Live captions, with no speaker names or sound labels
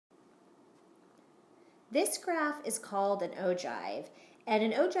This graph is called an ogive, and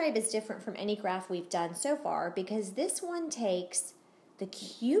an ogive is different from any graph we've done so far because this one takes the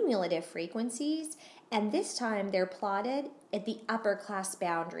cumulative frequencies, and this time they're plotted at the upper class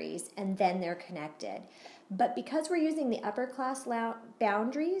boundaries and then they're connected. But because we're using the upper class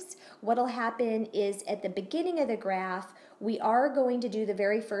boundaries, what'll happen is at the beginning of the graph, we are going to do the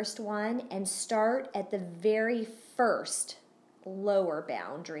very first one and start at the very first lower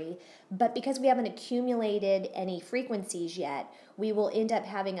boundary, but because we haven't accumulated any frequencies yet, we will end up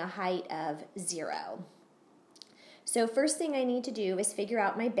having a height of 0. So first thing I need to do is figure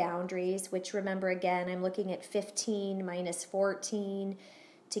out my boundaries, which remember again, I'm looking at 15 minus 14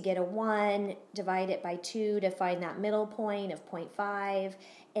 to get a 1, divide it by 2 to find that middle point of 0.5,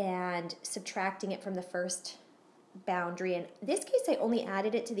 and subtracting it from the first boundary. In this case, I only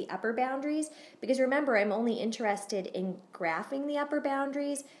added it to the upper boundaries because remember, I'm only interested in graphing the upper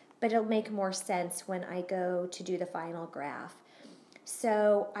boundaries, but it'll make more sense when I go to do the final graph.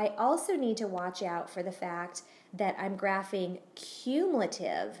 So I also need to watch out for the fact that I'm graphing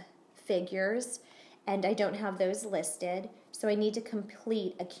cumulative figures and I don't have those listed, so I need to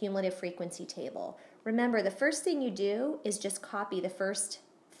complete a cumulative frequency table. Remember, the first thing you do is just copy the first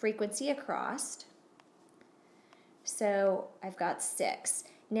frequency across. So I've got 6.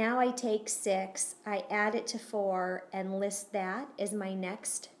 Now I take 6, I add it to 4 and list that as my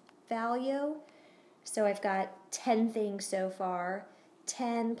next value. So I've got 10 things so far.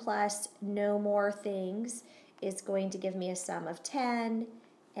 10 plus no more things is going to give me a sum of 10,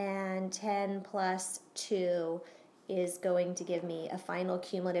 and 10 plus 2 is going to give me a final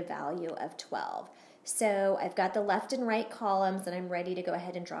cumulative value of 12. So I've got the left and right columns and I'm ready to go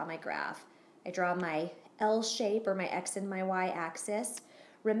ahead and draw my graph. I draw my L shape or my X and my Y axis.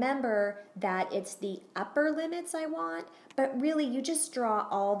 Remember that it's the upper limits I want, but really you just draw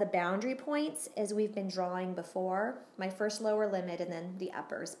all the boundary points as we've been drawing before. My first lower limit and then the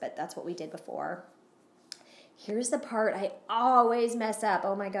uppers, but that's what we did before. Here's the part I always mess up.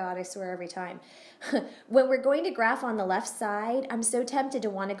 Oh my God, I swear every time. When we're going to graph on the left side, I'm so tempted to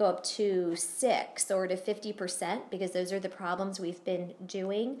want to go up to 6 or to 50% because those are the problems we've been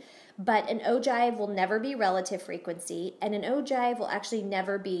doing. But an ogive will never be relative frequency, and an ogive will actually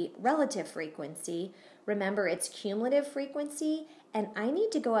never be relative frequency. Remember, it's cumulative frequency, and I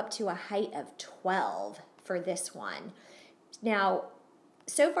need to go up to a height of 12 for this one. Now,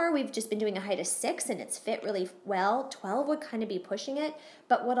 so far we've just been doing a height of 6 and it's fit really well. 12 would kind of be pushing it,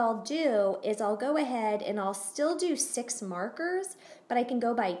 but what I'll do is I'll go ahead and I'll still do 6 markers, but I can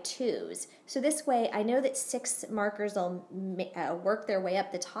go by 2s. So this way I know that 6 markers will work their way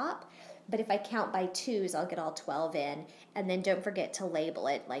up the top, but if I count by 2s, I'll get all 12 in, and then don't forget to label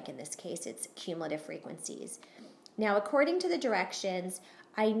it, like in this case it's cumulative frequencies. Now according to the directions,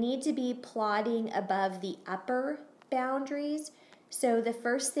 I need to be plotting above the upper boundaries. So the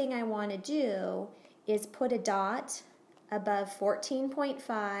first thing I want to do is put a dot above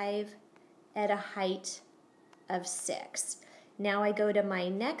 14.5 at a height of 6. Now I go to my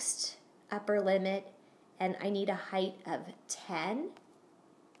next upper limit and I need a height of 10.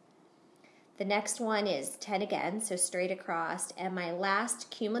 The next one is 10 again, so straight across, and my last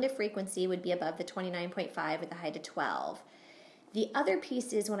cumulative frequency would be above the 29.5 with the height of 12. The other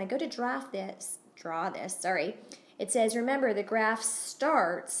piece is when I go to draw this, it says, remember, the graph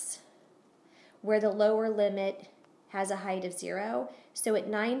starts where the lower limit has a height of 0. So at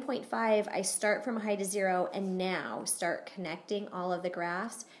 9.5, I start from a height of 0 and now start connecting all of the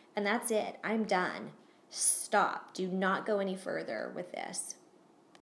graphs. And that's it. I'm done. Stop. Do not go any further with this.